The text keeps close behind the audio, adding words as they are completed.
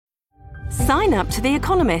Sign up to The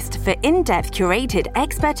Economist for in-depth curated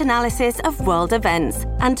expert analysis of world events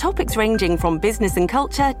and topics ranging from business and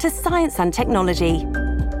culture to science and technology.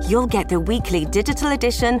 You'll get the weekly digital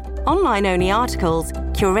edition, online-only articles,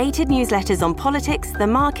 curated newsletters on politics, the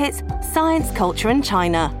markets, science, culture and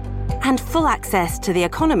China, and full access to The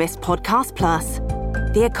Economist Podcast Plus.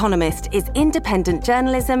 The Economist is independent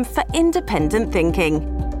journalism for independent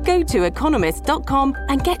thinking. Go to economist.com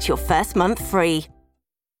and get your first month free.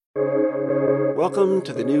 Welcome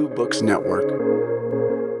to the New Books Network.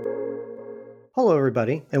 Hello,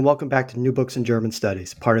 everybody, and welcome back to New Books in German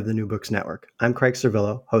Studies, part of the New Books Network. I'm Craig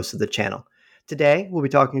Servillo, host of the channel. Today, we'll be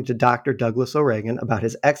talking to Dr. Douglas O'Regan about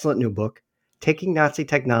his excellent new book, Taking Nazi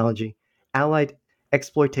Technology, Allied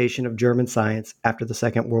Exploitation of German Science After the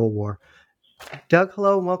Second World War. Doug,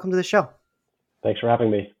 hello, and welcome to the show. Thanks for having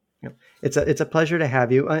me. It's a pleasure to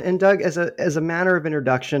have you. And Doug, as a matter of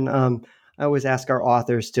introduction, I always ask our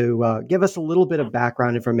authors to give us a little bit of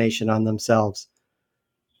background information on themselves.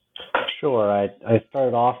 Sure. I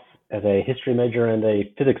started off as a history major and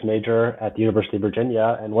a physics major at the University of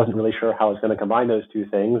Virginia and wasn't really sure how I was going to combine those two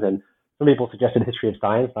things. And some people suggested history of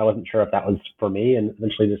science. I wasn't sure if that was for me and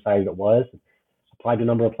eventually decided it was. Applied to a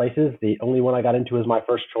number of places. The only one I got into was my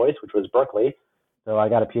first choice, which was Berkeley. So I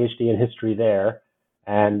got a PhD in history there.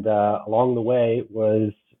 And along the way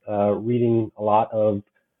was reading a lot of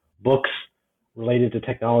books related to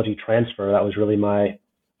technology transfer. That was really my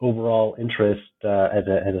overall interest as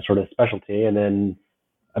a sort of specialty. And then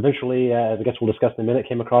eventually, as I guess we'll discuss in a minute,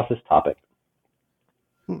 came across this topic.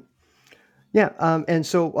 Yeah. And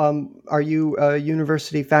so are you a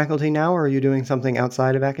university faculty now, or are you doing something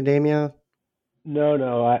outside of academia?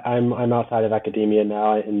 No, I'm outside of academia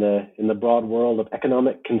now in the broad world of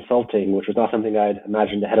economic consulting, which was not something I'd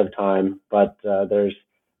imagined ahead of time. But there's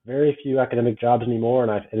very few academic jobs anymore, and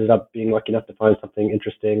I've ended up being lucky enough to find something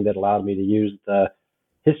interesting that allowed me to use the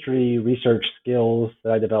history research skills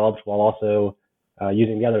that I developed while also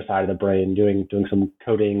using the other side of the brain, doing some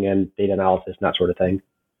coding and data analysis and that sort of thing.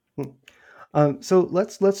 So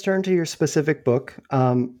let's turn to your specific book.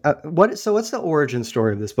 What's the origin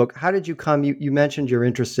story of this book? How did you come? You mentioned you're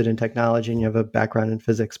interested in technology and you have a background in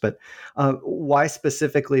physics, but why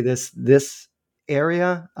specifically this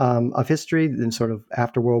area of history and sort of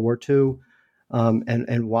after World War II,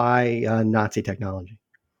 and why Nazi technology?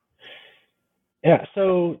 Yeah,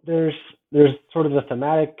 so there's sort of the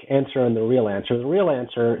thematic answer and the real answer. The real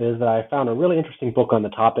answer is that I found a really interesting book on the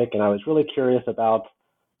topic, and I was really curious about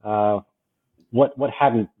what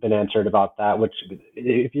hadn't been answered about that, which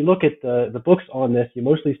if you look at the books on this, you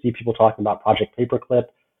mostly see people talking about Project Paperclip.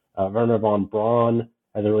 Wernher von Braun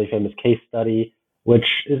has a really famous case study, which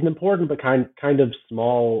is an important but kind of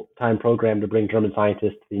small time program to bring German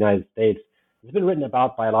scientists to the United States. It's been written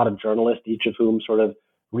about by a lot of journalists, each of whom sort of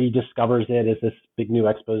rediscovers it as this big new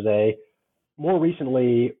expose. More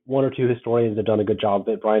recently, one or two historians have done a good job of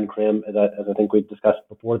it. Brian Krim, as I think we discussed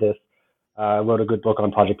before this, wrote a good book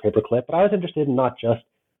on Project Paperclip. But I was interested in not just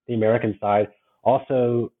the American side,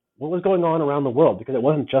 also what was going on around the world, because it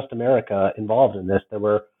wasn't just America involved in this. There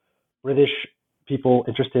were British people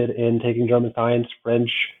interested in taking German science, French,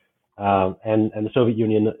 and the Soviet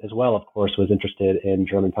Union as well, of course, was interested in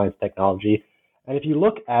German science technology. And if you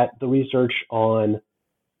look at the research on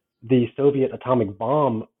the Soviet atomic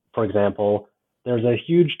bomb, for example, there's a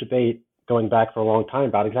huge debate going back for a long time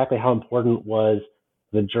about exactly how important was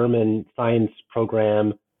the German science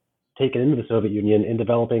program taken into the Soviet Union in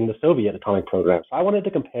developing the Soviet atomic program. So I wanted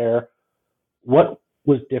to compare what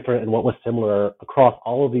was different and what was similar across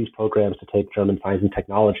all of these programs to take German science and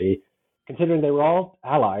technology, considering they were all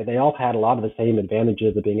allied. They all had a lot of the same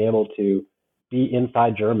advantages of being able to be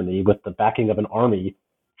inside Germany with the backing of an army.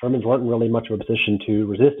 Germans weren't really much of a position to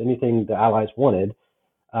resist anything the Allies wanted.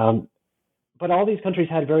 But all these countries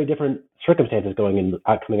had very different circumstances coming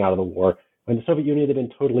out of the war. When the Soviet Union had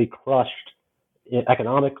been totally crushed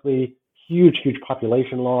economically, huge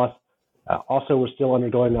population loss. Also, we're still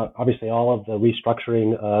undergoing, obviously, all of the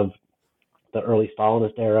restructuring of the early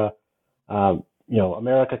Stalinist era.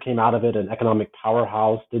 America came out of it an economic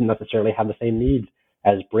powerhouse, didn't necessarily have the same needs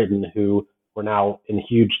as Britain, who were now in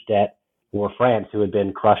huge debt, or France, who had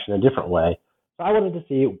been crushed in a different way. So I wanted to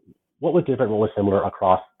see what was different, what was similar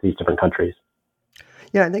across these different countries.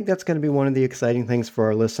 Yeah, I think that's going to be one of the exciting things for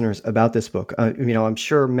our listeners about this book. I'm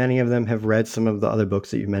sure many of them have read some of the other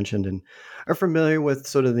books that you mentioned and are familiar with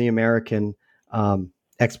sort of the American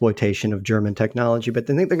exploitation of German technology, but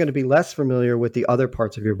I think they're going to be less familiar with the other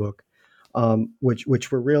parts of your book,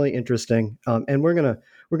 which were really interesting. And we're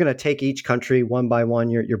gonna take each country one by one.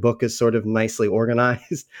 Your book is sort of nicely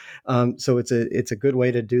organized, so it's a good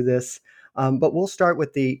way to do this. But we'll start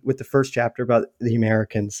with the first chapter about the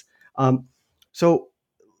Americans. So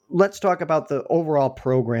let's talk about the overall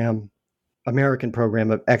American program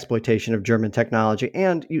of exploitation of German technology.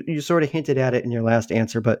 And you sort of hinted at it in your last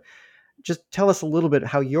answer, but just tell us a little bit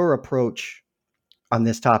how your approach on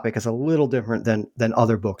this topic is a little different than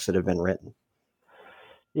other books that have been written.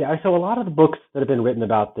 Yeah, so a lot of the books that have been written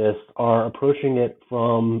about this are approaching it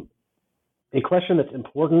from a question that's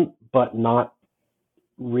important, but not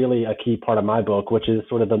really a key part of my book, which is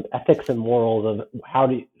sort of the ethics and morals of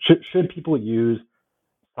should people use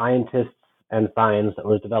scientists and science that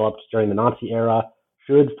was developed during the Nazi era?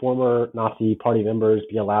 Should former Nazi party members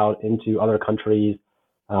be allowed into other countries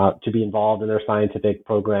to be involved in their scientific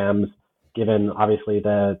programs, given obviously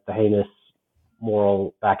the heinous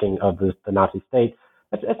moral backing of the Nazi state?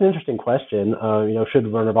 That's an interesting question.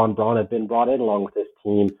 Should Werner von Braun have been brought in along with this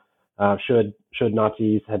team? Should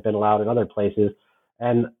Nazis have been allowed in other places?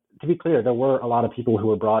 And to be clear, there were a lot of people who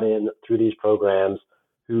were brought in through these programs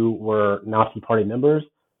who were Nazi party members.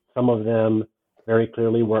 Some of them very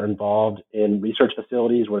clearly were involved in research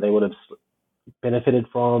facilities where they would have benefited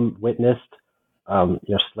from, witnessed,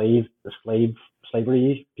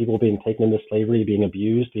 slavery, people being taken into slavery, being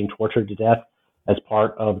abused, being tortured to death as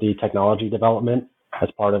part of the technology development, as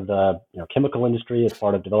part of the chemical industry, as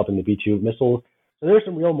part of developing the V-2 missiles. So there are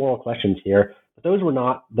some real moral questions here, but those were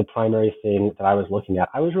not the primary thing that I was looking at.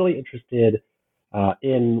 I was really interested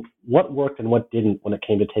in what worked and what didn't when it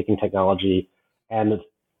came to taking technology. And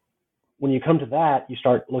when you come to that, you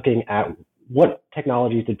start looking at what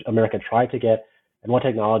technologies did America try to get and what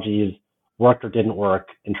technologies worked or didn't work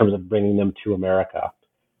in terms of bringing them to America.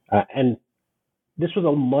 And this was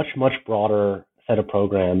a much, much broader set of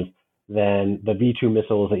programs than the V-2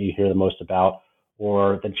 missiles that you hear the most about,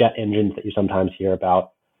 or the jet engines that you sometimes hear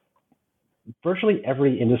about. Virtually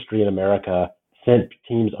every industry in America sent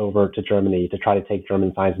teams over to Germany to try to take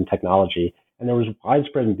German science and technology. And there was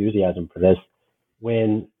widespread enthusiasm for this.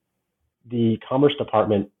 When the Commerce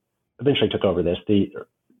Department eventually took over this,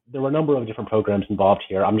 there were a number of different programs involved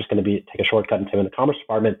here. I'm just going to take a shortcut and say when the Commerce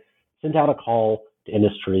Department sent out a call to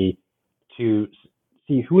industry to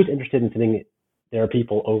see who was interested in sending their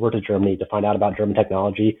people over to Germany to find out about German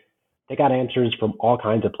technology, they got answers from all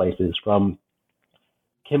kinds of places, from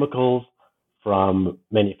chemicals, from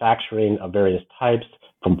manufacturing of various types,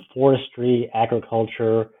 from forestry,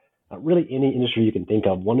 agriculture, really any industry you can think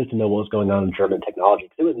of wanted to know what was going on in German technology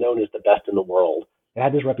because it was known as the best in the world. It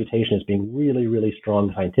had this reputation as being really, really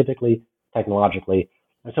strong scientifically, technologically.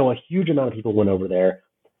 And so a huge amount of people went over there.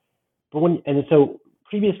 So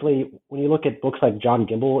previously, when you look at books like John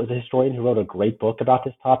Gimble is a historian who wrote a great book about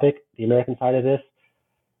this topic, the American side of this.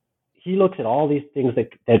 He looks at all these things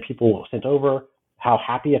that people sent over, how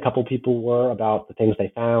happy a couple people were about the things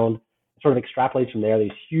they found, sort of extrapolates from there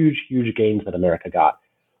these huge, huge gains that America got.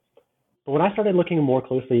 But when I started looking more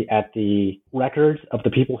closely at the records of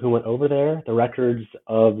the people who went over there, the records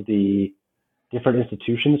of the different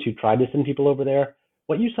institutions who tried to send people over there,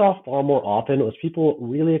 what you saw far more often was people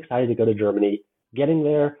really excited to go to Germany, getting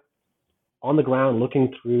there on the ground,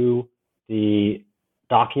 looking through the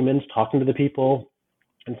documents, talking to the people,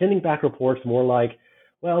 and sending back reports more like,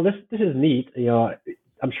 well, this is neat.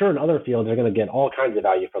 I'm sure in other fields they're going to get all kinds of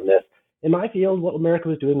value from this. In my field, what America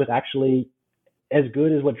was doing was actually as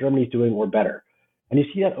good as what Germany's doing or better. And you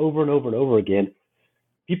see that over and over and over again.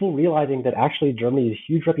 People realizing that actually Germany's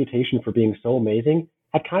huge reputation for being so amazing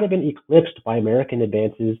had kind of been eclipsed by American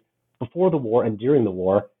advances before the war and during the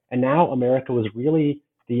war. And now America was really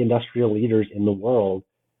the industrial leaders in the world,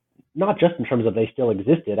 not just in terms of they still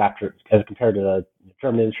existed as compared to the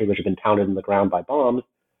German industry, which had been pounded in the ground by bombs,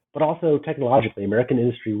 but also technologically, American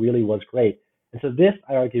industry really was great. And so this,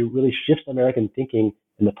 I argue, really shifts American thinking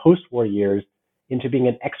in the post-war years into being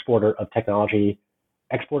an exporter of technology,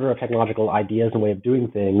 exporter of technological ideas and way of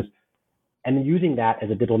doing things, and using that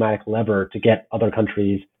as a diplomatic lever to get other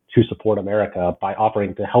countries to support America by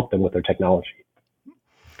offering to help them with their technology.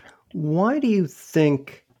 Why do you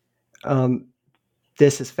think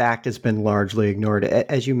this fact has been largely ignored?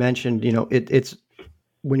 As you mentioned, it's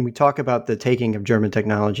when we talk about the taking of German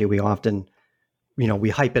technology, we often, we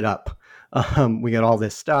hype it up. We got all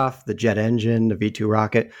this stuff, the jet engine, the V-2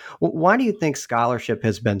 rocket. Why do you think scholarship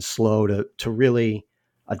has been slow to really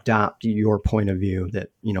adopt your point of view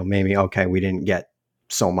that, maybe, okay, we didn't get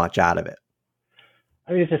so much out of it?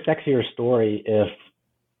 I mean, it's a sexier story if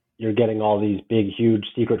you're getting all these big, huge,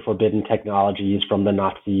 secret, forbidden technologies from the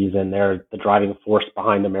Nazis, and they're the driving force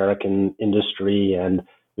behind American industry, and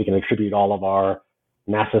we can attribute all of our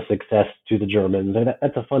NASA success to the Germans. And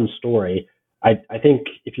that's a fun story. I think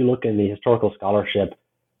if you look in the historical scholarship,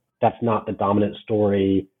 that's not the dominant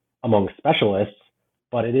story among specialists,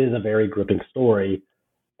 but it is a very gripping story.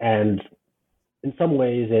 And in some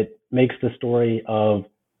ways, it makes the story of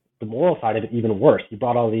the moral side of it even worse. You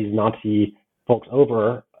brought all these Nazi folks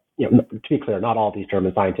over. To be clear, not all these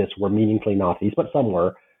German scientists were meaningfully Nazis, but some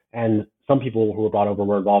were. And some people who were brought over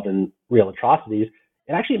were involved in real atrocities.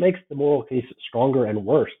 It actually makes the moral case stronger and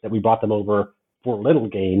worse that we brought them over for little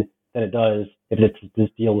gain than it does if it's this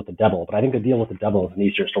deal with the devil. But I think the deal with the devil is an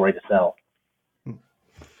easier story to sell.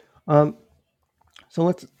 So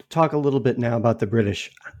let's talk a little bit now about the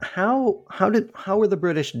British. How were the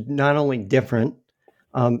British not only different?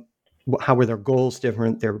 How were their goals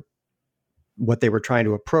different? What they were trying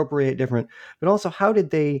to appropriate different, but also how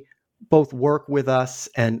did they both work with us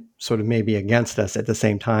and sort of maybe against us at the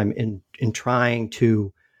same time in trying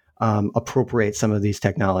to appropriate some of these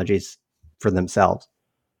technologies for themselves?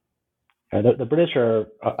 The British are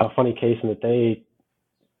a funny case in that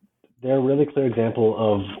they're a really clear example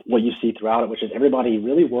of what you see throughout it, which is everybody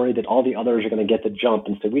really worried that all the others are going to get the jump,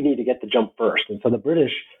 and so we need to get the jump first. And so the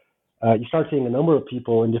British, you start seeing a number of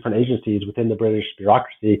people in different agencies within the British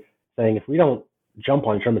bureaucracy saying, if we don't jump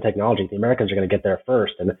on German technology, the Americans are going to get there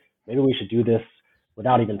first, and maybe we should do this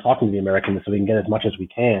without even talking to the Americans so we can get as much as we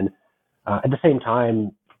can. At the same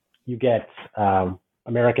time, you get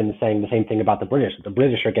Americans saying the same thing about the British. The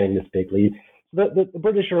British are getting this big lead. The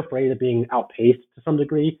British are afraid of being outpaced to some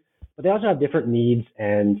degree, but they also have different needs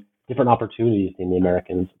and different opportunities than the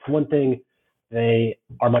Americans. For one thing, they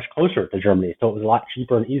are much closer to Germany, so it was a lot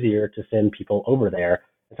cheaper and easier to send people over there.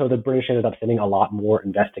 And so the British ended up sending a lot more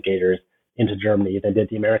investigators into Germany than did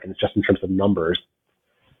the Americans, just in terms of numbers.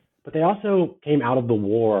 But they also came out of the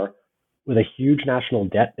war with a huge national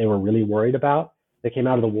debt they were really worried about. They came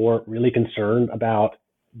out of the war really concerned about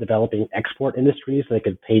developing export industries so they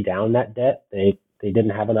could pay down that debt. They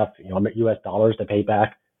didn't have enough US dollars to pay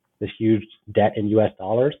back this huge debt in US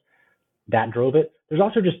dollars. That drove it. There's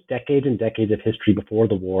also just decades and decades of history before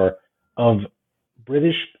the war of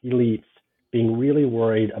British elites being really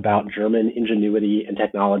worried about German ingenuity and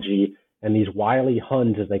technology, and these wily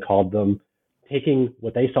Huns, as they called them, taking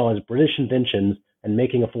what they saw as British inventions and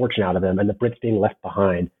making a fortune out of them, and the Brits being left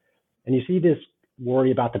behind. And you see this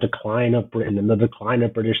worry about the decline of Britain and the decline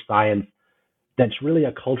of British science. That's really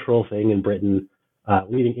a cultural thing in Britain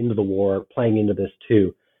leading into the war, playing into this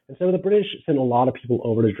too. And so the British sent a lot of people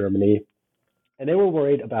over to Germany, and they were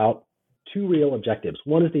worried about two real objectives.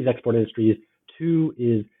 One is these export industries. Two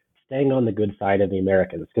is staying on the good side of the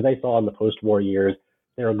Americans, because they saw in the post-war years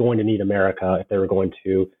they were going to need America if they were going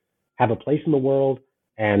to have a place in the world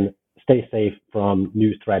and stay safe from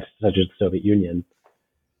new threats such as the Soviet Union.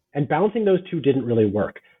 And balancing those two didn't really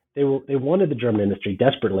work. They wanted the German industry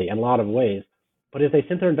desperately in a lot of ways, but as they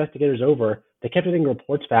sent their investigators over, they kept getting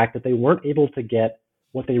reports back that they weren't able to get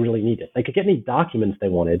what they really needed. They could get any documents they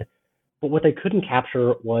wanted, but what they couldn't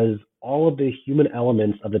capture was all of the human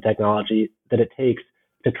elements of the technology that it takes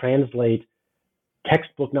to translate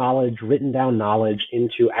textbook knowledge, written down knowledge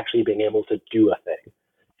into actually being able to do a thing.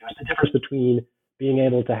 There's a difference between being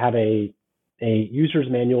able to have a user's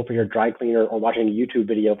manual for your dry cleaner or watching a YouTube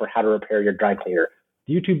video for how to repair your dry cleaner.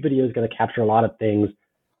 The YouTube video is going to capture a lot of things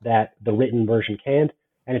that the written version can't.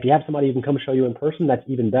 And if you have somebody who can come show you in person, that's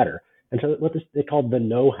even better. And so what they called the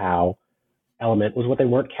know-how element was what they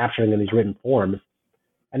weren't capturing in these written forms.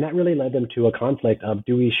 And that really led them to a conflict of,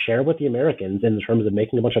 do we share with the Americans in terms of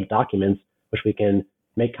making a bunch of documents, which we can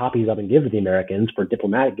make copies of and give to the Americans for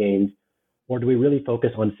diplomatic gains, or do we really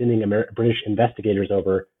focus on sending British investigators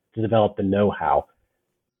over to develop the know-how?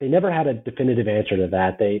 They never had a definitive answer to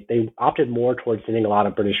that. They opted more towards sending a lot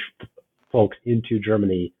of British folks into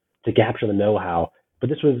Germany to capture the know-how, but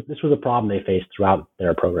this was a problem they faced throughout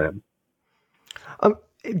their program.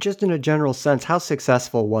 Just in a general sense, how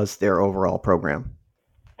successful was their overall program?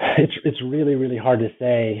 It's really, really hard to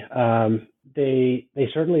say. They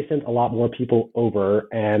certainly sent a lot more people over,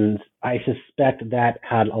 and I suspect that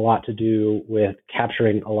had a lot to do with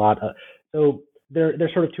capturing a lot of. So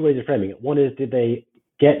there's sort of two ways of framing it. One is, did they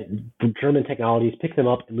get German technologies, pick them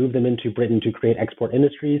up, and move them into Britain to create export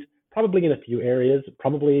industries? Probably in a few areas.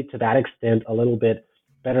 Probably to that extent a little bit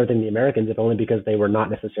better than the Americans, if only because they were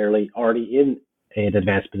not necessarily already in an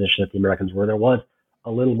advanced position that the Americans were. There was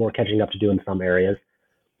a little more catching up to do in some areas.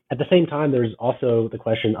 At the same time, there's also the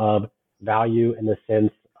question of value in the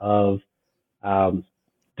sense of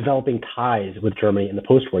developing ties with Germany in the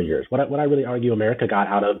post-war years. What I really argue America got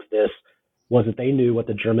out of this was that they knew what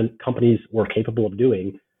the German companies were capable of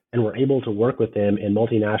doing and were able to work with them in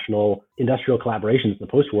multinational industrial collaborations in the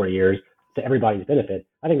post-war years to everybody's benefit.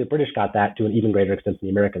 I think the British got that to an even greater extent than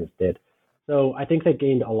the Americans did. So I think they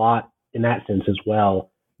gained a lot in that sense as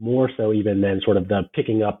well more so even than sort of the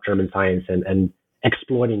picking up German science and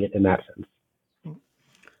exploiting it in that sense.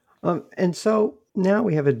 And so now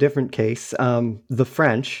we have a different case, the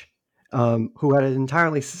French, who had an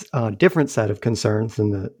entirely different set of concerns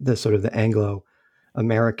than the sort of the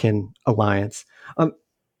Anglo-American alliance.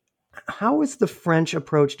 How is the French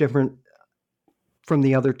approach different from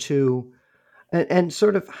the other two? And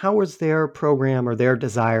sort of how was their program or their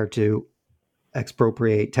desire to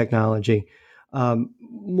expropriate technology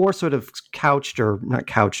more sort of couched, or not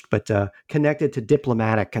couched, but connected to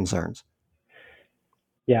diplomatic concerns?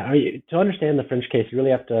 Yeah, to understand the French case, you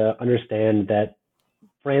really have to understand that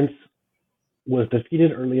France was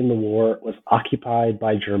defeated early in the war, was occupied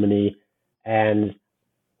by Germany, and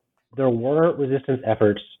there were resistance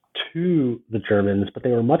efforts to the Germans, but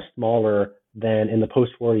they were much smaller than in the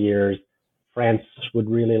post-war years France would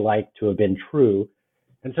really like to have been true.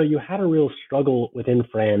 And so you had a real struggle within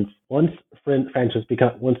France once France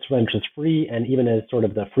was free, and even as sort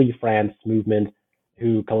of the Free France movement,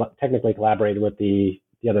 who technically collaborated with the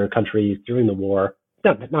other countries during the war.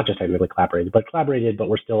 Not just technically collaborated, but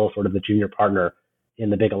were still sort of the junior partner in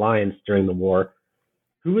the big alliance during the war.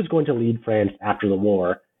 Who was going to lead France after the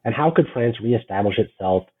war, and how could France reestablish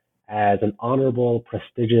itself as an honorable,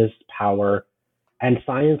 prestigious power? And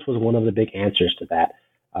science was one of the big answers to that.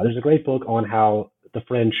 There's a great book on how the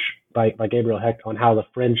French, by Gabriel Hecht, on how the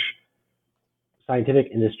French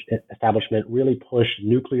scientific establishment really pushed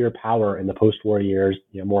nuclear power in the post-war years,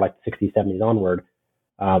 more like the 60s, 70s onward,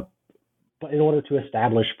 but in order to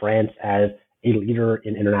establish France as a leader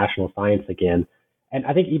in international science again. And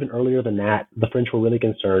I think even earlier than that, the French were really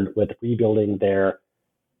concerned with rebuilding their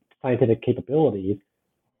scientific capabilities,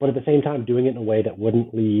 but at the same time doing it in a way that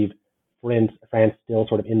wouldn't leave France still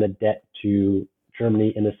sort of in the debt to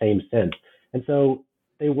Germany in the same sense. And so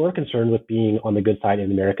they were concerned with being on the good side of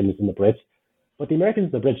the Americans and the Brits, but the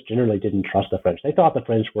Americans and the Brits generally didn't trust the French. They thought the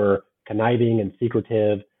French were conniving and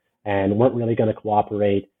secretive and weren't really going to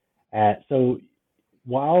cooperate. So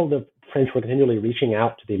while the French were continually reaching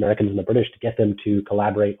out to the Americans and the British to get them to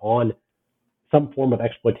collaborate on some form of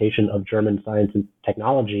exploitation of German science and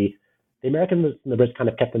technology, the Americans and the Brits kind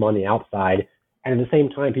of kept them on the outside. And at the same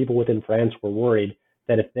time, people within France were worried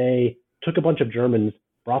that if they took a bunch of Germans,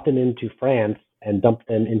 brought them into France, and dumped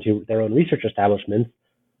them into their own research establishments,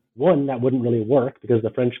 one, that wouldn't really work, because the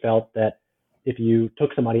French felt that if you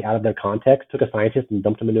took somebody out of their context, took a scientist and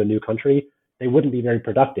dumped them into a new country, they wouldn't be very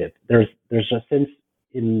productive. There's a sense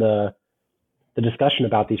in the discussion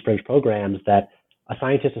about these French programs that a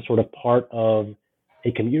scientist is sort of part of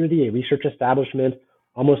a community, a research establishment,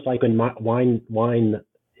 almost like in winemaking,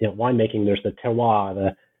 there's the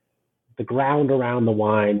terroir, the ground around the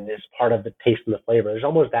wine is part of the taste and the flavor. There's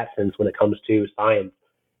almost that sense when it comes to science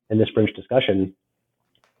in this French discussion.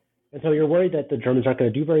 And so you're worried that the Germans aren't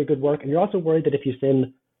going to do very good work. And you're also worried that if you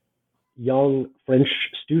send young French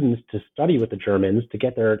students to study with the Germans to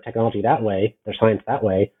get their technology that way, their science that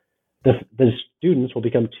way, the students will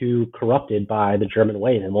become too corrupted by the German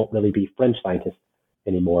way and won't really be French scientists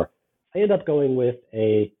anymore. They end up going with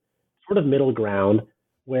a sort of middle ground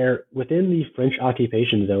where within the French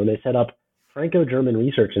occupation zone, they set up Franco-German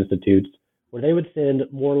research institutes where they would send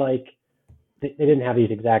more like, they didn't have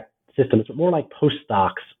these exact systems, but more like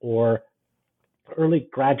postdocs or early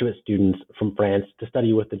graduate students from France to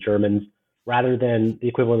study with the Germans rather than the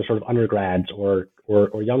equivalent of sort of undergrads or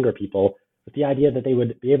younger people, with the idea that they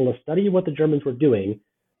would be able to study what the Germans were doing,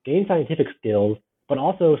 gain scientific skills, but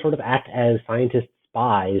also sort of act as scientist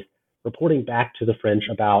spies, reporting back to the French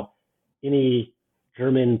about any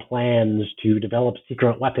German plans to develop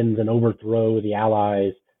secret weapons and overthrow the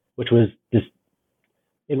Allies, which was this,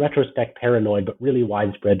 in retrospect, paranoid, but really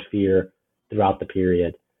widespread fear throughout the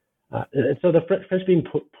period. And so the French being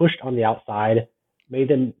pushed on the outside made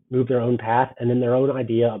them move their own path, and then their own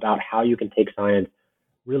idea about how you can take science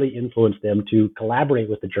really influenced them to collaborate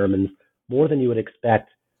with the Germans more than you would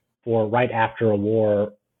expect for right after a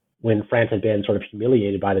war when France had been sort of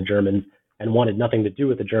humiliated by the Germans and wanted nothing to do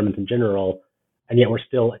with the Germans in general, and yet we're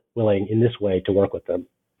still willing in this way to work with them.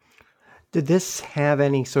 Did this have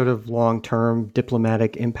any sort of long-term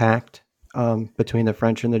diplomatic impact between the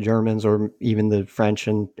French and the Germans, or even the French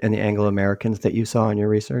and the Anglo-Americans that you saw in your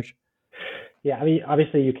research? Yeah, I mean,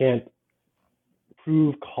 obviously you can't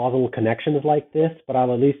prove causal connections like this, but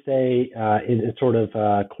I'll at least say in sort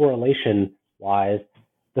of correlation-wise,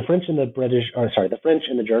 the French and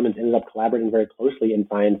the Germans ended up collaborating very closely in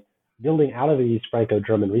science, building out of these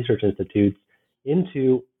Franco-German research institutes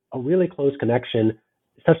into a really close connection,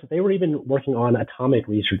 such that they were even working on atomic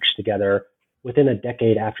research together within a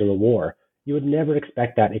decade after the war. You would never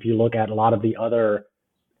expect that if you look at a lot of the other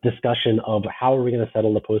discussion of how are we going to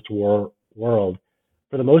settle the post-war world,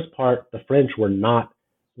 for the most part, the French were not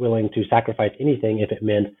willing to sacrifice anything if it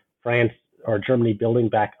meant France or Germany building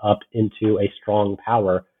back up into a strong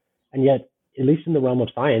power. And yet, at least in the realm of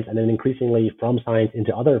science, and then increasingly from science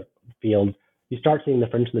into other fields, you start seeing the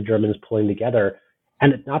French and the Germans pulling together,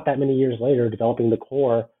 and not that many years later, developing the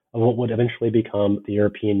core of what would eventually become the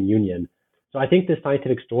European Union. So I think this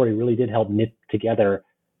scientific story really did help knit together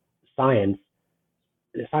science.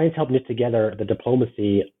 Science helped knit together the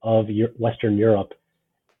diplomacy of Western Europe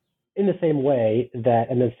in the same way that,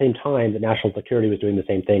 and at the same time, that national security was doing the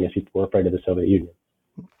same thing as people were afraid of the Soviet Union.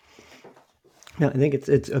 Yeah, I think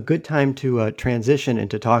it's a good time to transition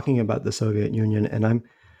into talking about the Soviet Union, and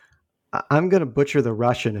I'm going to butcher the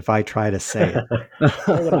Russian if I try to say it.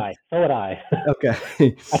 So would I. Okay.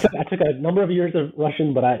 I took a number of years of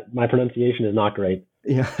Russian, but my pronunciation is not great.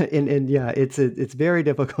 Yeah, and yeah, it's very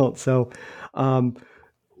difficult. So,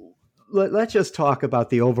 let's just talk about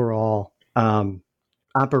the overall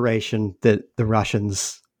operation that the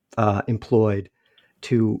Russians employed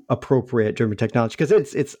to appropriate German technology, because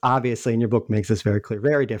it's obviously, and your book makes this very clear,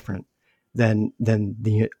 very different than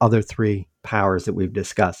the other three powers that we've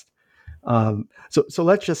discussed. So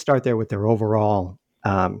let's just start there with their overall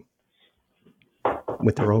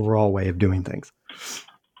way of doing things.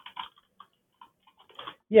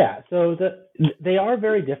 Yeah, so they are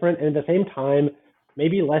very different, and at the same time,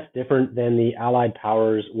 maybe less different than the Allied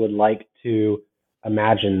powers would like to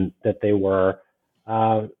imagine that they were,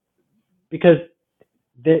 because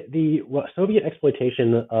the Soviet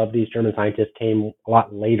exploitation of these German scientists came a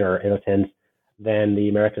lot later, in a sense, than the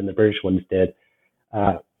American and the British ones did,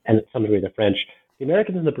 and to some degree the French. The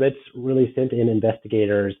Americans and the Brits really sent in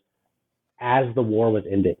investigators as the war was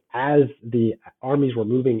ending, as the armies were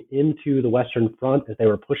moving into the Western Front, as they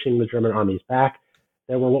were pushing the German armies back.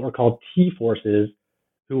 There were what were called T-forces,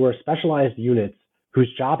 who were specialized units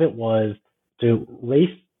whose job it was to race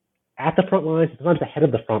at the front lines, sometimes ahead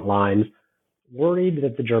of the front lines, worried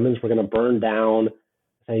that the Germans were going to burn down,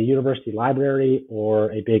 say, a university library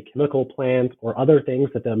or a big chemical plant or other things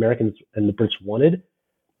that the Americans and the Brits wanted.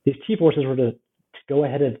 These T-forces were to go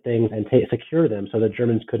ahead of things and secure them so that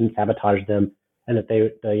Germans couldn't sabotage them, and that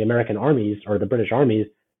the American armies or the British armies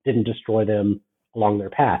didn't destroy them along their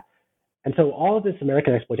path. And so all of this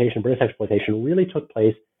American exploitation, British exploitation, really took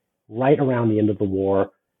place right around the end of the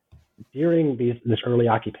war, during this early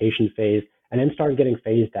occupation phase, and then started getting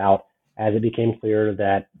phased out as it became clear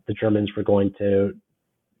that the Germans were going to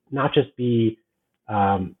not just be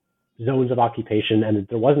zones of occupation, and that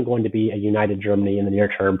there wasn't going to be a united Germany in the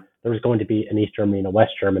near term. There was going to be an East Germany and a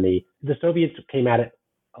West Germany. The Soviets came at it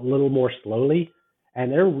a little more slowly,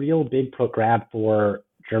 and their real big grab for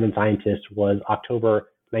German scientists was October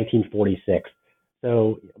 1946.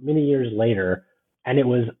 So many years later, and it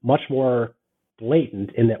was much more blatant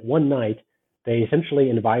in that one night they essentially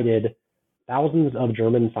invited thousands of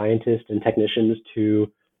German scientists and technicians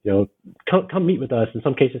to, come meet with us. In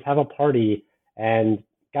some cases, have a party, and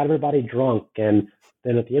got everybody drunk. And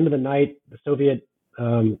then at the end of the night, the Soviet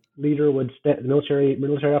leader the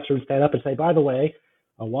military officer would stand up and say, "By the way,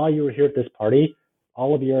 while you were here at this party,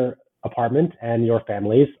 all of your apartments and your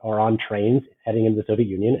families are on trains heading into the Soviet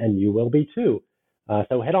Union, and you will be too.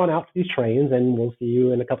 So head on out to these trains, and we'll see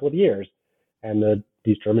you in a couple of years." And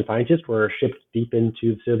these German scientists were shipped deep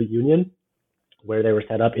into the Soviet Union, where they were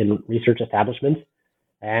set up in research establishments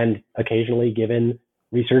and occasionally given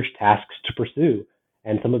research tasks to pursue.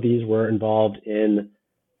 And some of these were involved in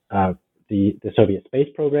the Soviet space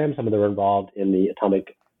program. Some of them were involved in the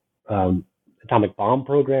atomic bomb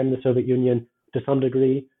program in the Soviet Union to some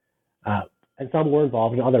degree. And some were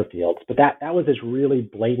involved in other fields. But that was this really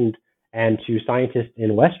blatant, and to scientists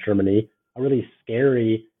in West Germany, a really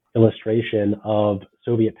scary illustration of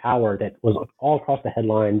Soviet power that was all across the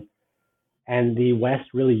headlines. And the West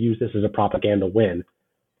really used this as a propaganda win.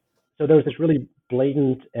 So there was this really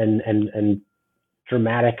blatant and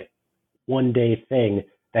dramatic one-day thing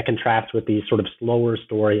that contrasts with the sort of slower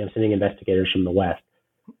story of sending investigators from the West.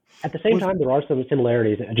 At the same time, there are some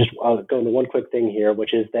similarities. I'll go into one quick thing here,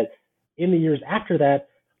 which is that in the years after that,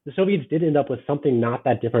 the Soviets did end up with something not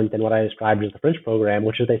that different than what I described as the French program,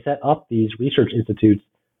 which is they set up these research institutes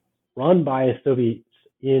run by Soviets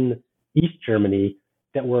in East Germany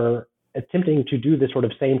that were attempting to do this sort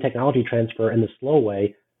of same technology transfer in the slow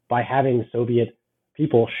way by having Soviet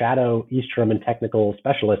people shadow East German technical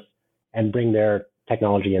specialists and bring their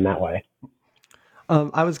technology in that way.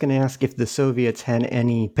 I was going to ask if the Soviets had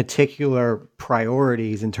any particular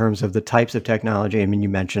priorities in terms of the types of technology. I mean, you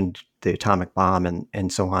mentioned the atomic bomb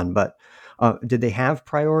and so on, but did they have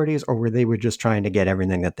priorities, or were they just trying to get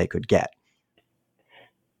everything that they could get?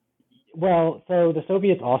 Well, so the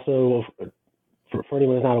Soviets also, for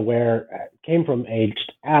anyone who's not aware, came from a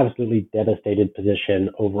just absolutely devastated position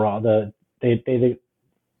overall. The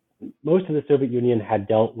most of the Soviet Union had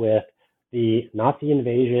dealt with the Nazi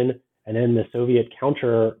invasion and then the Soviet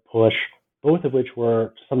counter push, both of which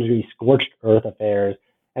were to some degree scorched earth affairs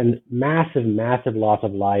and massive, massive loss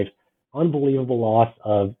of life, unbelievable loss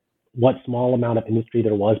of what small amount of industry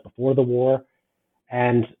there was before the war.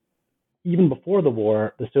 And even before the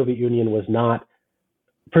war, the Soviet Union was not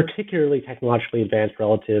particularly technologically advanced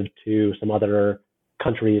relative to some other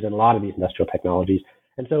countries and a lot of these industrial technologies.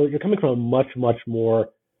 And so you're coming from a much, much more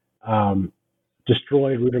um,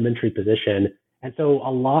 destroyed rudimentary position. And so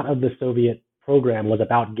a lot of the Soviet program was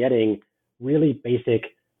about getting really basic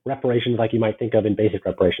reparations, like you might think of in basic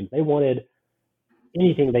reparations. They wanted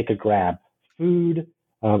anything they could grab: food,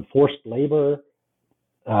 forced labor,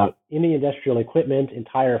 any industrial equipment,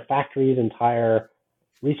 entire factories, entire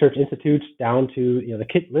research institutes, down to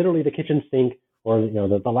literally the kitchen sink or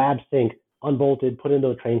the lab sink, unbolted, put into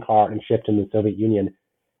a train car, and shipped in the Soviet Union.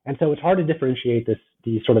 And so it's hard to differentiate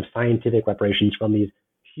these sort of scientific reparations from these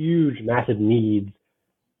huge, massive needs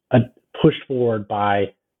uh, pushed forward by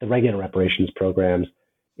the regular reparations programs.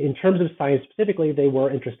 In terms of science specifically, they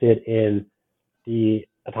were interested in the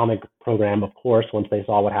atomic program, of course, once they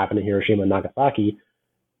saw what happened in Hiroshima and Nagasaki.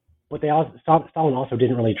 But Stalin also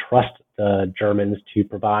didn't really trust the Germans to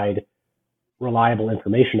provide reliable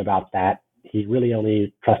information about that. He really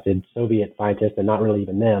only trusted Soviet scientists and not really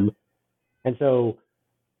even them. And so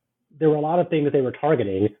there were a lot of things that they were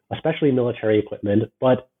targeting, especially military equipment,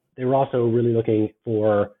 but they were also really looking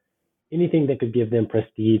for anything that could give them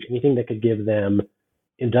prestige, anything that could give them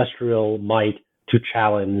industrial might to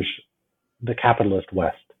challenge the capitalist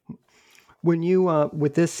West. When you,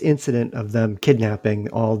 with this incident of them kidnapping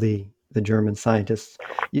all the German scientists,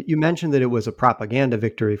 you mentioned that it was a propaganda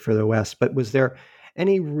victory for the West, but was there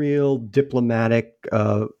any real diplomatic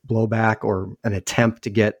blowback or an attempt to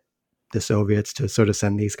get the Soviets to sort of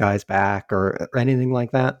send these guys back or anything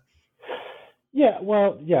like that? Yeah,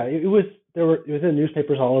 well, yeah, it was it was in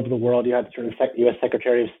newspapers all over the world. You had certain U.S.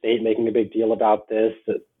 Secretary of State making a big deal about this,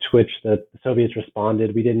 to which the Soviets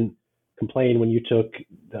responded. We didn't complain when you took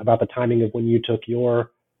about the timing of when you took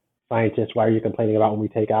your scientists. Why are you complaining about when we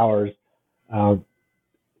take ours? Um,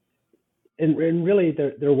 and really,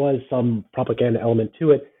 there was some propaganda element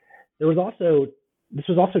to it. There was also This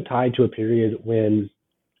was also tied to a period when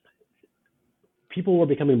people were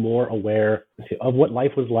becoming more aware of what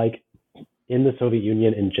life was like in the Soviet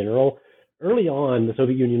Union in general. Early on, the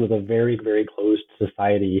Soviet Union was a very, very closed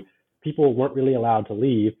society. People weren't really allowed to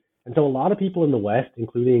leave. And so a lot of people in the West,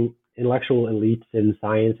 including intellectual elites in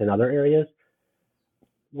science and other areas,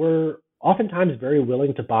 were oftentimes very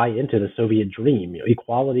willing to buy into the Soviet dream,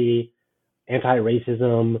 equality,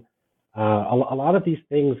 anti-racism, a lot of these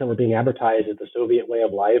things that were being advertised as the Soviet way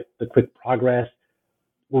of life, the quick progress,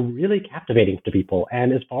 were really captivating to people.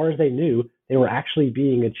 And as far as they knew, they were actually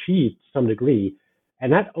being achieved to some degree.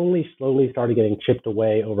 And that only slowly started getting chipped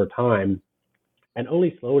away over time. And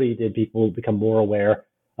only slowly did people become more aware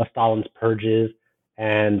of Stalin's purges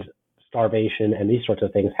and starvation and these sorts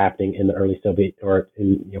of things happening in the early Soviet or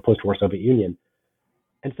in post-war Soviet Union.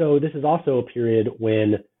 And so this is also a period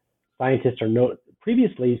when scientists are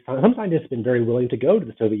previously some scientists have been very willing to go to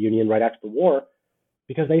the Soviet Union right after the war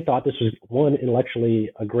because they thought this was, one, intellectually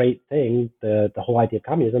a great thing, the whole idea of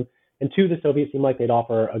communism, and two, the Soviets seemed like they'd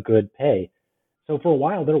offer a good pay. So for a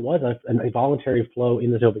while, there was a voluntary flow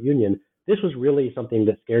in the Soviet Union. This was really something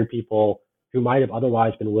that scared people who might have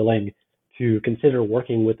otherwise been willing to consider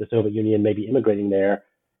working with the Soviet Union, maybe immigrating there,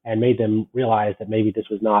 and made them realize that maybe this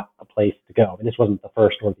was not a place to go. And this wasn't the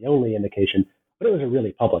first or the only indication, but it was a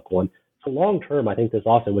really public one. So long term, I think this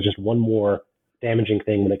also was just one more damaging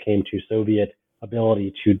thing when it came to Soviet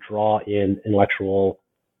ability to draw in intellectual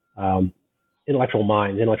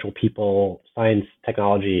minds, intellectual people, science,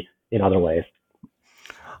 technology in other ways.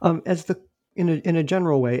 As the in a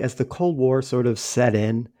general way, as the Cold War sort of set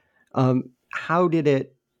in, how did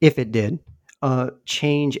it, if it did,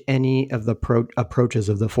 change any of the approaches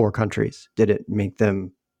of the four countries? Did it make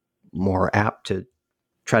them more apt to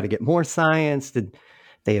try to get more science? Did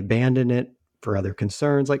they abandon it for other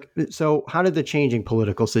concerns? So how did the changing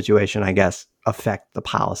political situation, I guess, affect the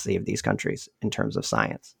policy of these countries in terms of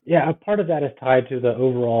science? Yeah, a part of that is tied to the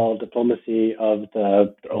overall diplomacy of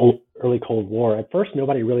the early Cold War. At first,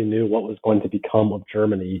 nobody really knew what was going to become of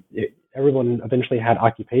Germany. Everyone eventually had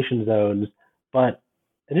occupation zones, but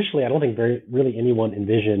initially, I don't think really anyone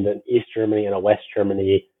envisioned an East Germany and a West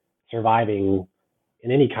Germany surviving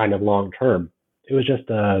in any kind of long term. It was just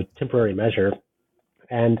a temporary measure.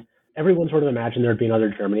 And everyone sort of imagined there'd be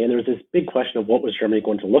another Germany, and there was this big question of what was Germany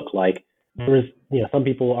going to look like. There was, some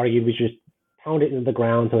people argued we should just pound it into the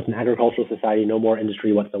ground so it's an agricultural society, no more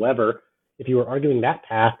industry whatsoever. If you were arguing that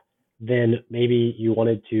path, then maybe you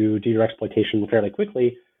wanted to do your exploitation fairly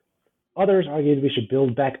quickly. Others argued we should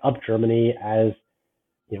build back up Germany as,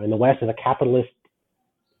 in the West as a capitalist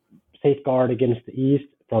safeguard against the East.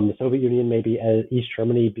 From the Soviet Union, maybe as East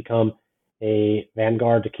Germany become a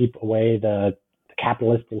vanguard to keep away the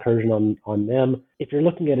capitalist incursion on them. If you're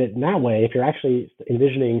looking at it in that way, if you're actually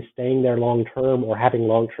envisioning staying there long term or having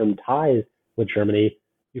long term ties with Germany,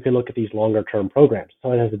 you can look at these longer term programs.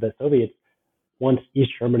 So as the Soviets, once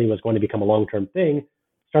East Germany was going to become a long term thing,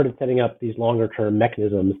 started setting up these longer term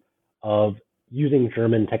mechanisms of using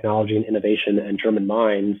German technology and innovation and German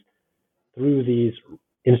minds through these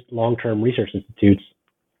long term research institutes.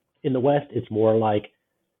 In the West, it's more like,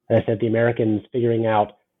 as I said, the Americans figuring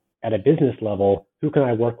out at a business level, who can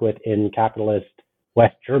I work with in capitalist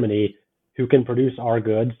West Germany who can produce our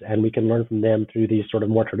goods, and we can learn from them through these sort of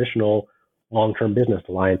more traditional long-term business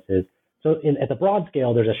alliances. So at the broad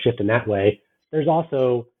scale, there's a shift in that way. There's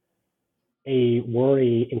also a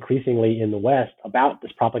worry increasingly in the West about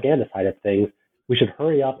this propaganda side of things. We should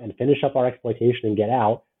hurry up and finish up our exploitation and get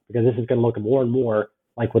out, because this is going to look more and more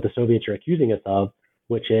like what the Soviets are accusing us of,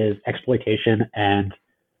 which is exploitation and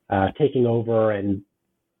taking over and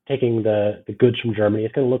taking the goods from Germany.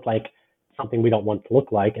 It's going to look like something we don't want to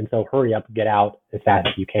look like. And so hurry up, get out as fast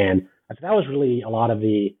as you can. And so that was really a lot of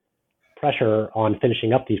the pressure on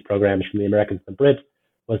finishing up these programs from the Americans and the Brits,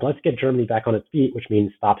 was let's get Germany back on its feet, which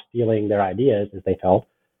means stop stealing their ideas, as they felt.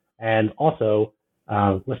 And also,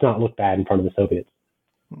 let's not look bad in front of the Soviets.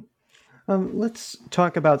 Let's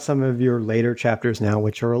talk about some of your later chapters now,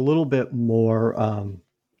 which are a little bit more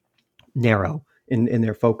narrow in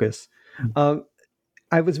their focus.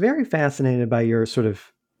 I was very fascinated by your sort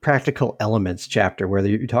of practical elements chapter, where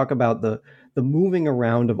you talk about the moving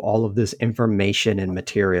around of all of this information and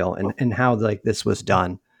material and how this was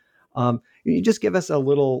done. You just give us a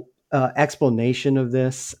little explanation of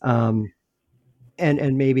this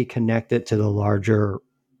and maybe connect it to the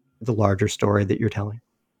larger story that you're telling.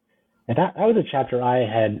 And that was a chapter I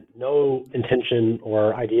had no intention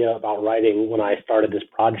or idea about writing when I started this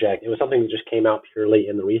project. It was something that just came out purely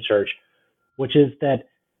in the research, which is that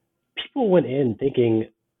people went in thinking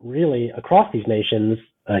really across these nations,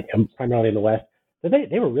 primarily in the West, that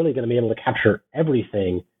they were really going to be able to capture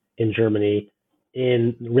everything in Germany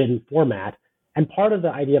in written format. And part of the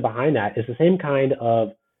idea behind that is the same kind of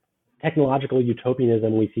technological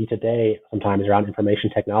utopianism we see today sometimes around information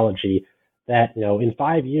technology, that, in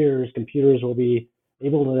 5 years, computers will be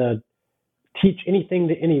able to teach anything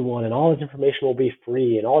to anyone, and all this information will be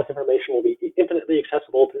free, and all this information will be infinitely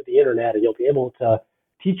accessible through the internet, and you'll be able to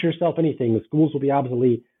teach yourself anything. The schools will be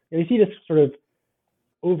obsolete. And you see this sort of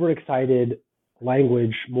overexcited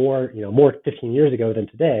language more 15 years ago than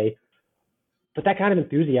today. But that kind of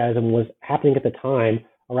enthusiasm was happening at the time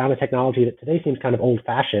around a technology that today seems kind of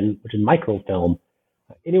old-fashioned, which is microfilm.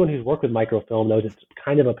 Anyone who's worked with microfilm knows it's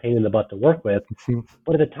kind of a pain in the butt to work with.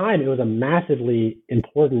 But at the time, it was a massively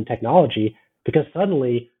important technology, because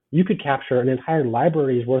suddenly you could capture an entire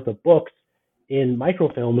library's worth of books in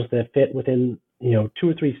microfilms that fit within 2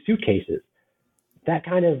 or 3 suitcases. That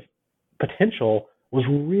kind of potential was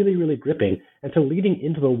really, really gripping. And so leading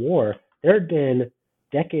into the war, there had been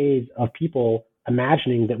decades of people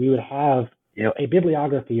imagining that we would have a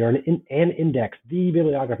bibliography or an index, the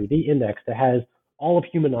bibliography, the index that has all of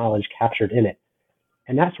human knowledge captured in it.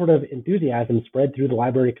 And that sort of enthusiasm spread through the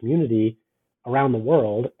library community around the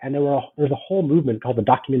world. And there's a whole movement called the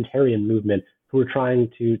documentarian movement who were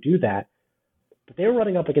trying to do that. But they were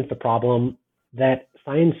running up against a problem that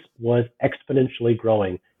science was exponentially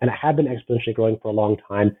growing, and it had been exponentially growing for a long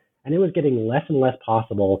time. And it was getting less and less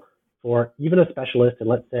possible for even a specialist in,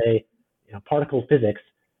 let's say, particle physics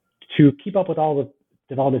to keep up with all the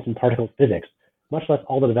developments in particle physics, much less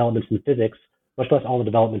all the developments in physics, much less all the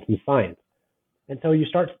developments in science. And so you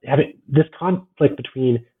start having this conflict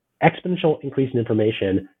between exponential increase in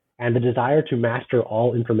information and the desire to master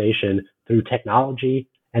all information through technology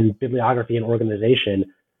and bibliography and organization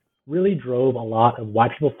really drove a lot of why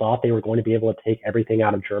people thought they were going to be able to take everything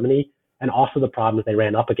out of Germany, and also the problems they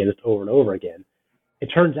ran up against over and over again. It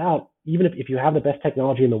turns out, even if you have the best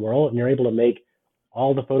technology in the world and you're able to make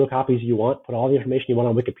all the photocopies you want, put all the information you want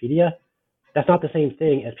on Wikipedia, that's not the same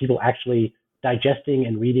thing as people actually digesting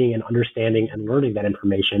and reading and understanding and learning that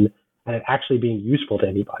information, and it actually being useful to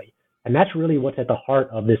anybody. And that's really what's at the heart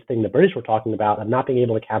of this thing the British were talking about, of not being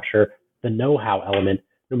able to capture the know-how element,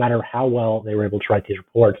 no matter how well they were able to write these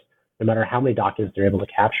reports, no matter how many documents they're able to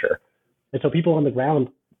capture. And so people on the ground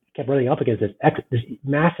kept running up against this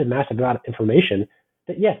massive amount of information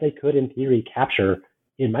that, yes, they could in theory capture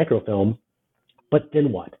in microfilm, but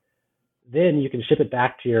then what? Then you can ship it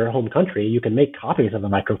back to your home country. You can make copies of the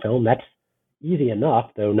microfilm. That's easy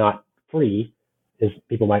enough, though not free, as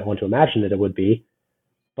people might want to imagine that it would be.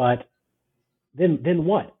 But then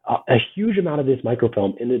what? A huge amount of this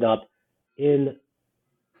microfilm ended up in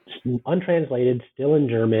untranslated, still in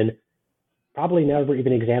German, probably never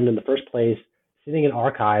even examined in the first place, sitting in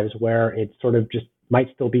archives where it sort of just might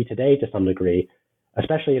still be today to some degree,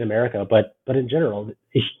 especially in America. But in general,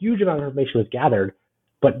 a huge amount of information was gathered,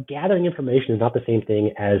 but gathering information is not the same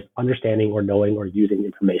thing as understanding or knowing or using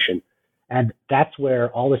information. And that's where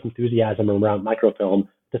all this enthusiasm around microfilm,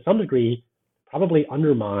 to some degree, probably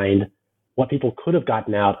undermined what people could have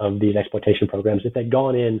gotten out of these exploitation programs if they'd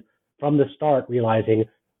gone in from the start realizing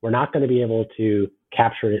we're not going to be able to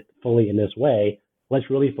capture it fully in this way. Let's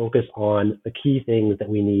really focus on the key things that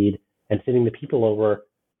we need and sending the people over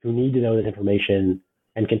who need to know this information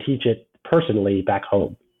and can teach it personally back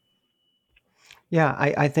home. Yeah,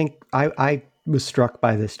 I think I was struck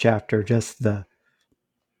by this chapter, just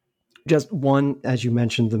one, as you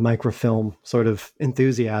mentioned, the microfilm sort of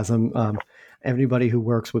enthusiasm. Everybody who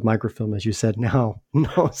works with microfilm, as you said, now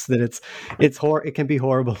knows that it can be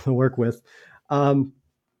horrible to work with.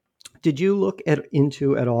 Did you look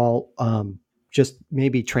into at all just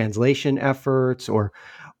maybe translation efforts or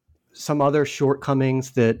some other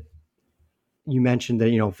shortcomings that you mentioned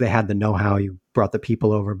that, if they had the know-how, you brought the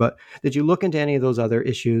people over, but did you look into any of those other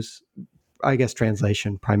issues? I guess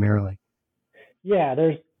translation primarily. Yeah,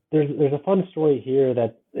 there's a fun story here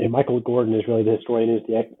that Michael Gordon is really the historian, who's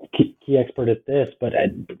the key expert at this, but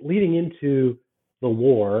leading into the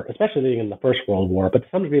war, especially leading into the First World War, but to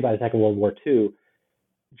some degree by the Second World War too,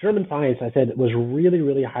 German science, I said, was really,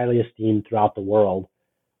 really highly esteemed throughout the world.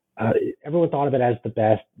 Everyone thought of it as the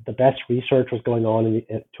best. The best research was going on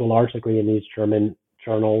to a large degree in these German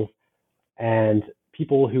journals, and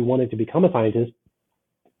people who wanted to become a scientist,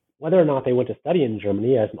 whether or not they went to study in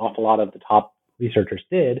Germany, as an awful lot of the top researchers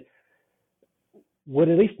did, would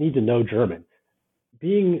at least need to know German.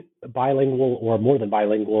 Being bilingual or more than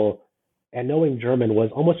bilingual and knowing German was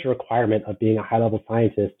almost a requirement of being a high-level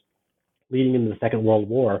scientist leading into the Second World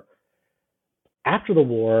War. After the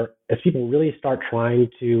war, as people really start trying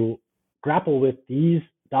to grapple with these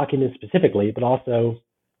documents specifically, but also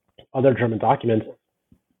other German documents,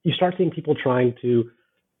 you start seeing people trying to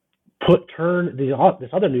turn this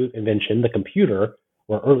other new invention, the computer,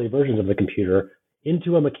 or early versions of the computer,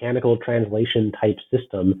 into a mechanical translation type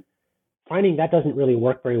system, finding that doesn't really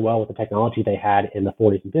work very well with the technology they had in the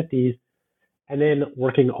 40s and 50s, and then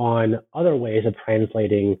working on other ways of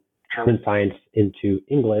translating German science into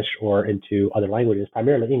English or into other languages,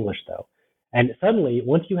 primarily English though. And suddenly,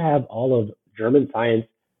 once you have all of German science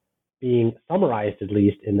being summarized, at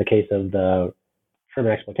least in the case of the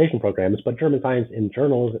German exploitation programs, but German science in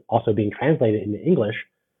journals also being translated into English,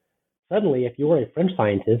 suddenly, if you are a French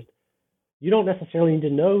scientist, you don't necessarily need to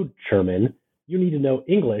know German. You need to know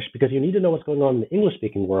English because you need to know what's going on in the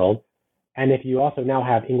English-speaking world. And if you also now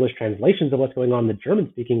have English translations of what's going on in the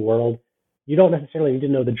German-speaking world, you don't necessarily need to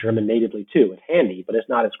know the German natively too. It's handy, but it's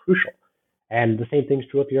not as crucial. And the same thing's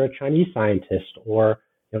true if you're a Chinese scientist or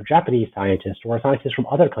Japanese scientist or a scientist from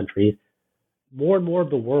other countries. More and more of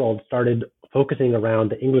the world started focusing around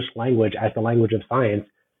the English language as the language of science,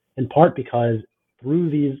 in part because through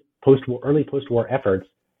these early post-war efforts,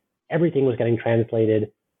 everything was getting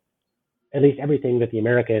translated, at least everything that the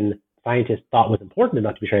American scientists thought was important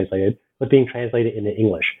enough to be translated was being translated into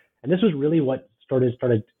English. And this was really what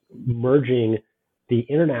started merging the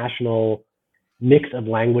international mix of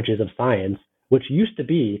languages of science, which used to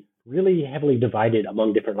be really heavily divided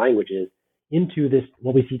among different languages, into this,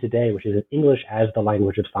 what we see today, which is English as the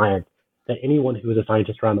language of science, that anyone who is a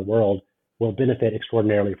scientist around the world will benefit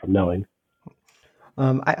extraordinarily from knowing.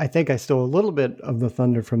 I think I stole a little bit of the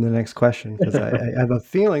thunder from the next question because I have a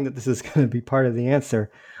feeling that this is going to be part of the answer.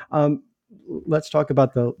 Let's talk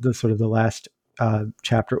about the sort of the last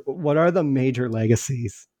chapter. What are the major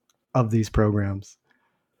legacies of these programs?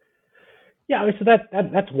 Yeah, so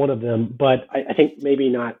that's one of them, but I think maybe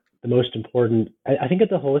not the most important. I think at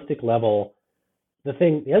the holistic level, the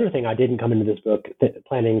other thing I didn't come into this book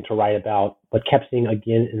planning to write about, but kept seeing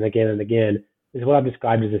again and again and again, is what I've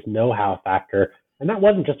described as this know-how factor. And that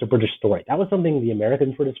wasn't just a British story. That was something the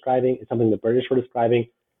Americans were describing. It's something the British were describing.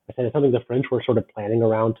 I said it's something the French were sort of planning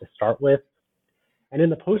around to start with. And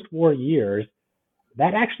in the post-war years,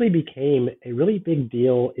 that actually became a really big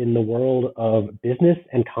deal in the world of business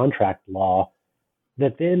and contract law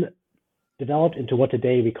that then developed into what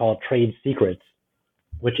today we call trade secrets.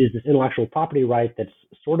 which is this intellectual property right that's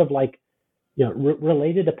sort of like,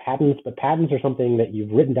 related to patents, but patents are something that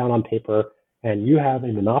you've written down on paper and you have a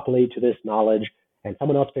monopoly to this knowledge, and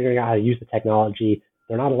someone else figuring out how to use the technology,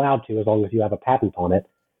 they're not allowed to as long as you have a patent on it.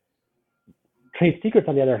 Trade secrets,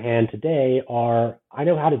 on the other hand, today are, I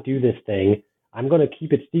know how to do this thing. I'm going to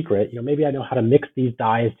keep it secret. Maybe I know how to mix these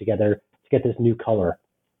dyes together to get this new color.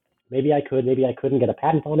 Maybe I could, maybe I couldn't get a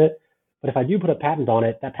patent on it. But if I do put a patent on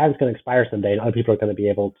it, that patent's going to expire someday and other people are going to be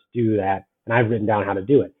able to do that. And I've written down how to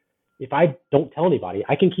do it. If I don't tell anybody,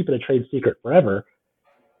 I can keep it a trade secret forever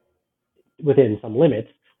within some limits.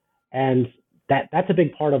 And that's a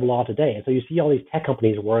big part of law today. And so you see all these tech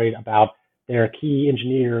companies worried about their key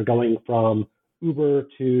engineer going from Uber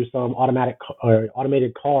to some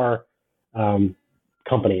automated car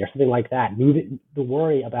company or something like that. The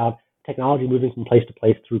worry about technology moving from place to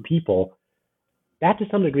place through people. That to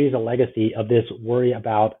some degree is a legacy of this worry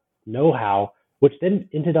about know-how, which then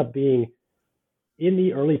ended up being, in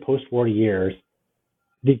the early post-war years,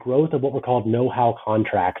 the growth of what were called know-how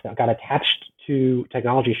contracts that got attached to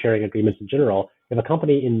technology sharing agreements in general. If a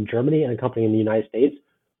company in Germany and a company in the United States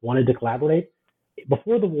wanted to collaborate,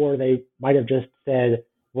 before the war, they might have just said,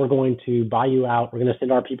 we're going to buy you out, we're going to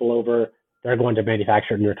send our people over, they're going to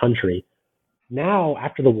manufacture it in your country. Now,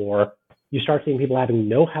 after the war, you start seeing people having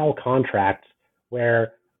know-how contracts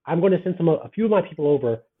where I'm going to send a few of my people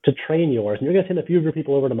over to train yours, and you're going to send a few of your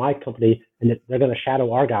people over to my company, and they're going to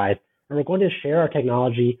shadow our guys, and we're going to share our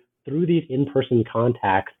technology through these in-person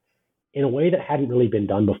contacts in a way that hadn't really been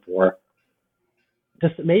done before.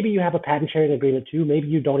 Just maybe you have a patent sharing agreement too, maybe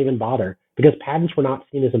you don't even bother, because patents were not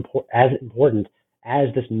seen as important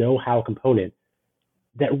as this know-how component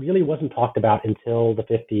that really wasn't talked about until the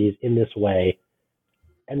 50s in this way,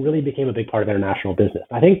 and really became a big part of international business.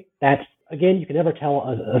 I think that's, again, you can never tell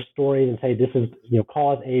a story and say this is,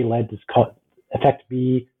 cause A led to effect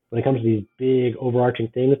B when it comes to these big overarching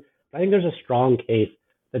things. But I think there's a strong case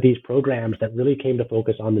that these programs that really came to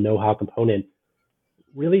focus on the know-how component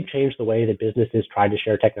really changed the way that businesses tried to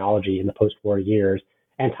share technology in the post-war years.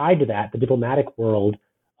 And tied to that, the diplomatic world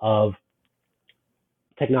of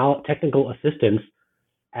technical assistance,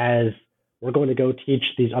 as we're going to go teach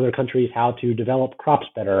these other countries how to develop crops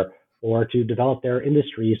better or to develop their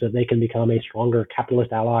industry so that they can become a stronger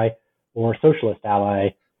capitalist ally or socialist ally.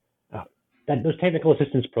 That those technical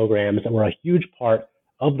assistance programs that were a huge part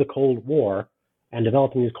of the Cold War and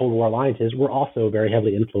developing these Cold War alliances were also very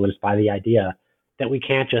heavily influenced by the idea that we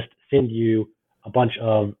can't just send you a bunch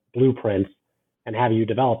of blueprints and have you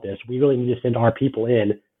develop this. We really need to send our people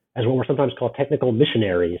in as what were sometimes called technical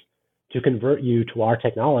missionaries to convert you to our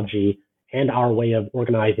technology and our way of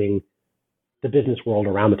organizing the business world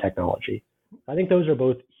around the technology. I think those are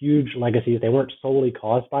both huge legacies. They weren't solely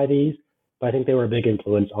caused by these, but I think they were a big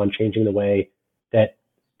influence on changing the way that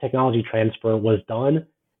technology transfer was done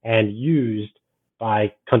and used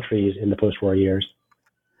by countries in the post-war years.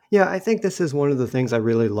 Yeah, I think this is one of the things I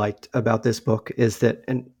really liked about this book is that,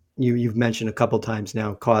 and you've mentioned a couple times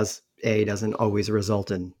now, cause A doesn't always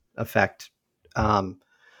result in effect.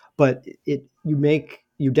 But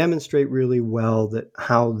you demonstrate really well that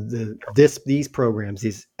how these programs,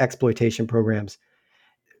 these exploitation programs,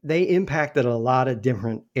 they impacted a lot of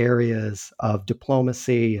different areas of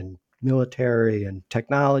diplomacy and military and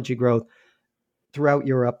technology growth throughout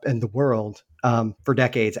Europe and the world for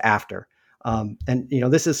decades after. And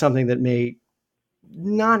this is something that may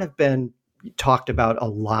not have been talked about a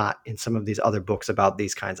lot in some of these other books about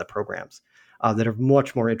these kinds of programs that are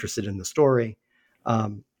much more interested in the story.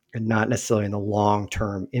 And not necessarily in the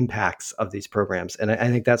long-term impacts of these programs. And I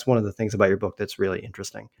think that's one of the things about your book that's really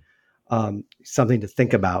interesting, something to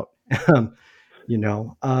think about,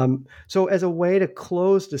 So as a way to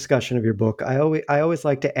close discussion of your book, I always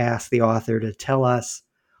like to ask the author to tell us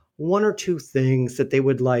one or two things that they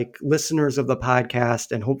would like listeners of the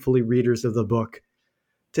podcast and hopefully readers of the book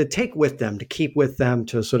to take with them, to keep with them,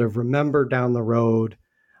 to sort of remember down the road,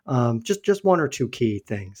 just one or two key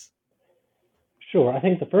things. Sure. I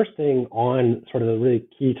think the first thing on sort of the really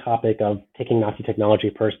key topic of taking Nazi technology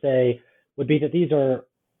per se would be that these are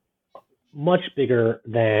much bigger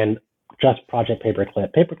than just Project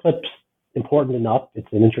Paperclip. Paperclip's important enough.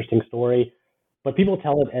 It's an interesting story, but people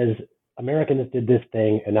tell it as Americans did this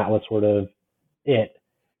thing and that was sort of it.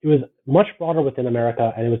 It was much broader within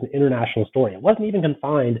America and it was an international story. It wasn't even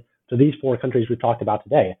confined to these four countries we've talked about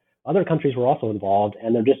today. Other countries were also involved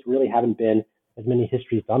and there just really haven't been as many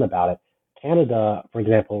histories done about it. Canada, for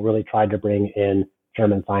example, really tried to bring in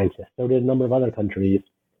German scientists. So did a number of other countries,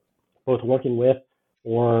 both working with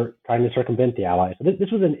or trying to circumvent the Allies. So this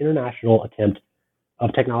was an international attempt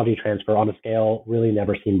of technology transfer on a scale really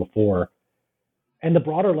never seen before. And the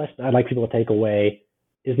broader lesson I'd like people to take away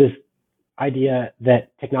is this idea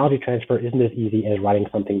that technology transfer isn't as easy as writing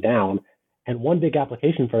something down. And one big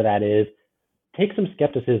application for that is take some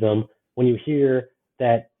skepticism when you hear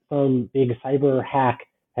that some big cyber hack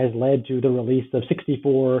has led to the release of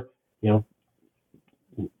 64,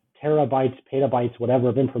 terabytes, petabytes, whatever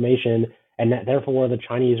of information, and that therefore the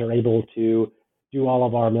Chinese are able to do all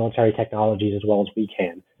of our military technologies as well as we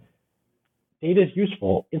can. Data is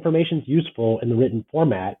useful, information is useful in the written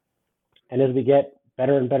format, and as we get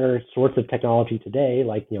better and better sorts of technology today,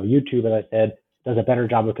 like YouTube, as I said, does a better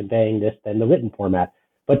job of conveying this than the written format.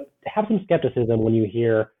 But have some skepticism when you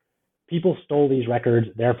hear people stole these records,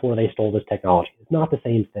 therefore they stole this technology. It's not the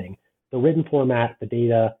same thing. The written format, the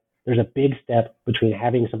data, there's a big step between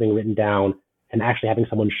having something written down and actually having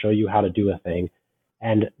someone show you how to do a thing.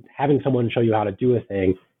 And having someone show you how to do a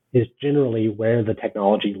thing is generally where the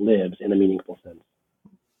technology lives in a meaningful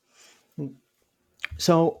sense.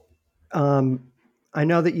 So I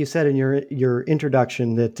know that you said in your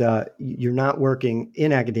introduction that you're not working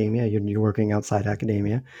in academia, you're working outside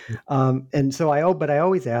academia. And so I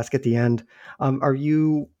always ask at the end, are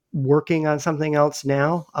you working on something else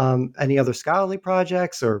now? Any other scholarly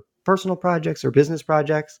projects or personal projects or business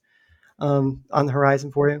projects on the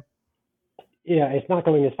horizon for you? Yeah, it's not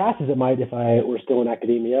going as fast as it might if I were still in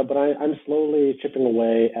academia, but I'm slowly chipping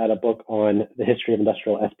away at a book on the history of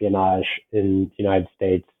industrial espionage in the United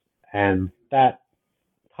States. And that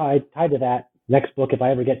tied to that next book, if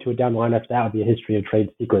I ever get to it down the line after that, would be a history of trade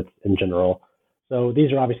secrets in general. So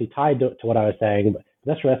these are obviously tied to what I was saying, but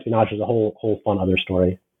industrial espionage is a whole fun other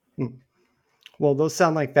story. Well, those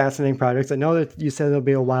sound like fascinating projects. I know that you said they'll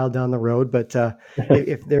be a while down the road, but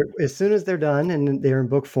if they're as soon as they're done and they're in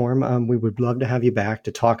book form, we would love to have you back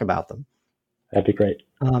to talk about them. That'd be great.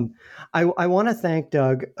 I want to thank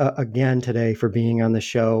Doug again today for being on the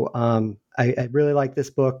show. I really like this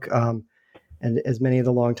book. And as many of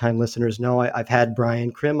the longtime listeners know, I've had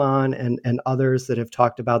Brian Krim on and others that have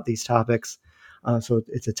talked about these topics. So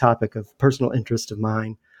it's a topic of personal interest of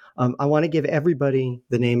mine. I want to give everybody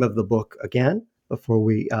the name of the book again before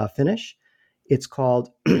we finish. It's called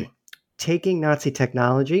Taking Nazi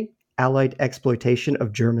Technology, Allied Exploitation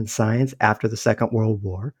of German Science After the Second World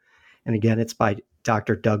War. And again, it's by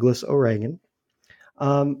Dr. Douglas O'Regan.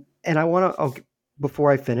 And I want to,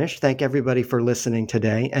 before I finish, thank everybody for listening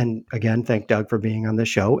today. And again, thank Doug for being on the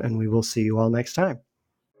show. And we will see you all next time.